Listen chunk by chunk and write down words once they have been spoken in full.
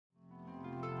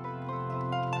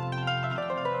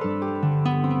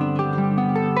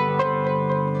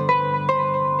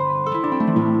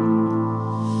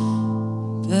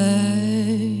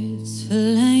Birds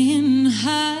flying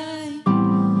high,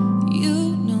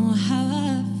 you know how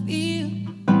I feel.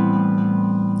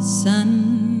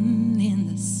 Sun in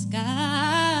the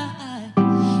sky,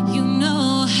 you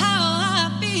know how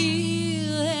I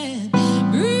feel.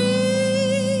 And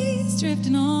breeze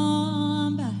drifting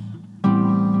on by,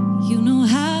 you know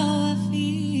how I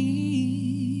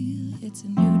feel. It's a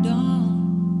new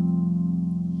dawn,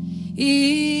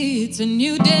 it's a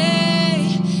new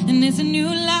day, and it's a new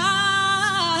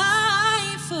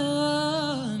life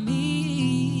for me.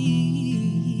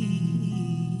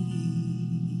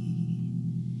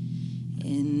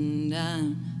 And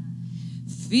I'm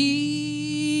feeling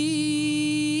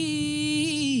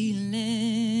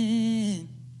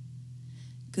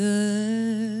good.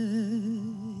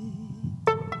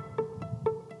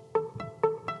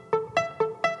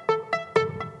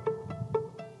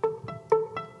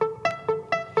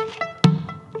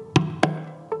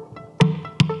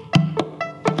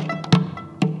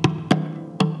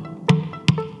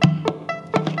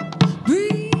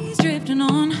 Breeze drifting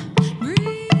on back.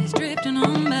 Breeze drifting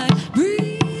on back.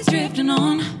 Breeze drifting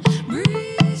on back.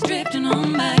 Breeze drifting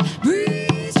on back.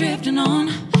 Breeze drifting on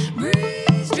back.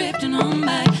 Breeze drifting on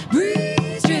back.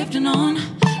 Breeze drifting on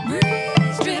back.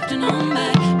 Breeze drifting on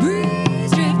back.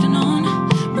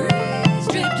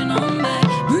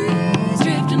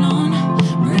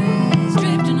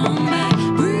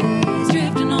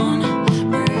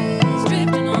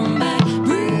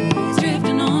 Breeze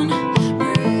drifting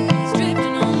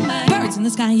on back. Birds in the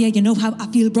sky, yeah, you know how I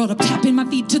feel. Brought up tapping my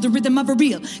feet to the rhythm of a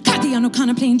reel. Cathy on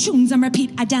O'Connor playing tunes on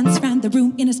repeat. I dance around the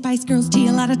room in a Spice Girls tee.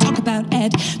 A lot of talk about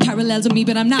Ed, parallels of me,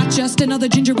 but I'm not just another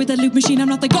ginger with a loop machine. I'm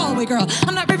not the Galway girl,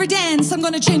 I'm not Riverdance. I'm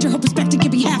gonna change her whole perspective,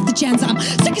 give me half the chance. I'm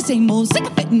sick of same old, sick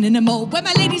of fitting in a mold. Where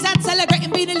my ladies at celebrating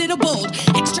being a little bold.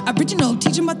 Extra original,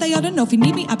 teach them what they ought to know. If you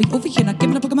need me, I'll be over here, not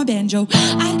giving up on my banjo.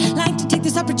 I'd like to take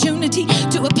this opportunity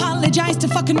to apologize to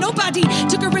fucking nobody.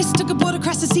 Took a risk, took a boat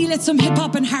across the sea, let some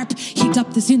hip-hop and harp heat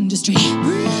up this industry.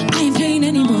 I ain't playing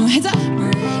anymore, heads up.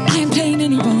 I ain't playing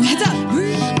anymore, heads up.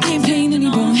 I ain't playing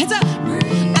anymore, heads up.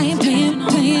 I ain't playing.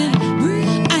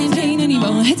 I ain't playing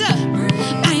anymore, heads up.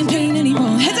 I ain't playing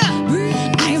anymore, heads up.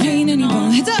 I ain't playing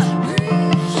anymore, heads up.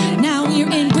 Now we're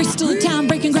in Bristol town,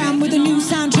 breaking ground with a new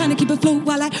sound, trying to keep afloat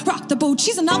while I rock the boat.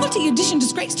 She's a novelty addition,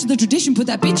 disgrace to the tradition. Put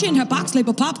that bitch in her box,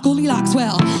 label pop, Goldilocks.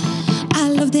 Well, I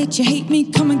love that you hate me,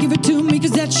 come and give it to me,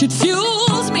 cause that shit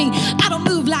fuels me. I don't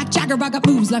move like Jagger, I got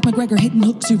moves like McGregor hitting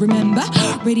hooks, you remember?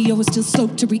 Radio is still slow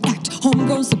to react,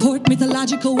 homegrown support,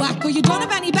 mythological whack. Or you drawn a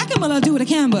Vanny Beckham, well I'll do what I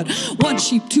can, but one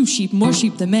sheep, two sheep, more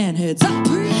sheep than man, heads up.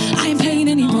 I ain't playing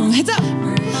anymore, heads up.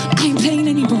 I ain't playing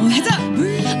anymore, heads up.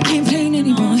 I ain't playing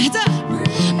anymore, heads up.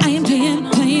 I ain't playing.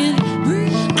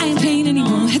 I ain't playing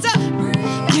anymore, heads up.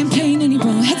 I ain't playing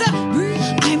anymore, heads up.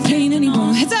 I ain't playing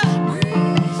anymore, heads up.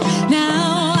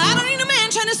 Now, I don't need a man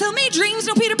trying to sell me dreams.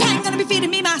 No Peter Pan gonna be feeding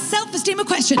me my self-esteem. A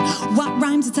question, what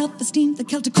rhymes with self-esteem? The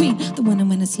Celtic queen, the one who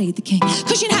went and slayed the king.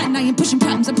 Cushion hand, I am pushing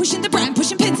problems. I'm pushing the brand,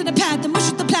 pushing pins in the pad. The mush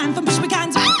with the plan from push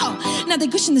McCann's. Wow! Now they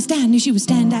cushion the stand, knew she would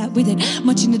stand out with it.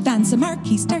 Much in advance, a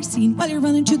marquee star scene. While you're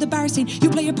running to the bar scene, you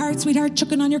play your part, sweetheart,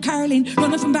 chucking on your Carleen.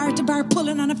 Running from bar to bar,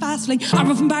 pulling on a fast lane. I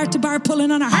run from bar to bar,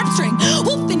 pulling on a harpstring.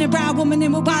 Wolf in a brow, woman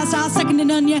in a wild style,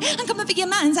 seconding on ya. I'm coming for your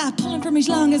man's eye, pulling from as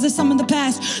long as I summon the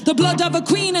past. The blood of a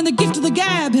queen and the gift of the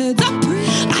gab. Heads up,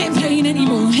 I ain't playing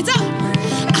anymore. Heads up,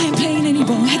 I ain't playing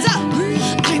anymore. Heads up,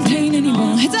 I ain't playing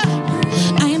anymore. Heads up,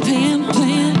 I ain't playing.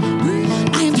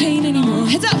 I ain't playing anymore.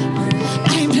 Heads up, I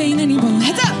ain't playing anymore.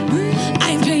 Heads up, I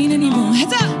ain't playing anymore.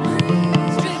 Heads up.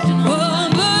 Oh,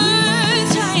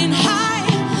 birds flying high,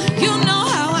 you know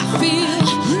how I feel.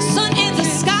 Sun in the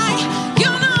sky, you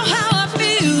know how I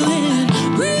feel. And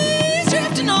breeze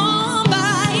drifting on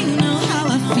by, you know how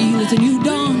I feel. It's a new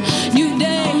dawn, new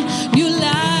day, new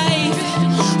life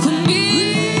for me.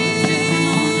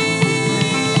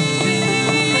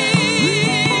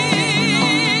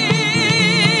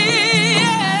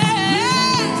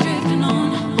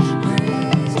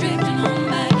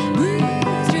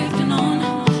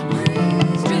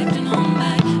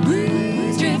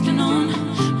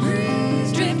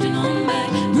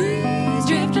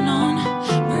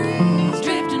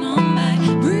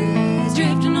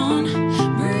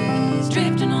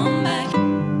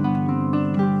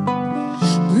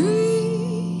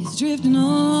 Drifting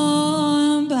on.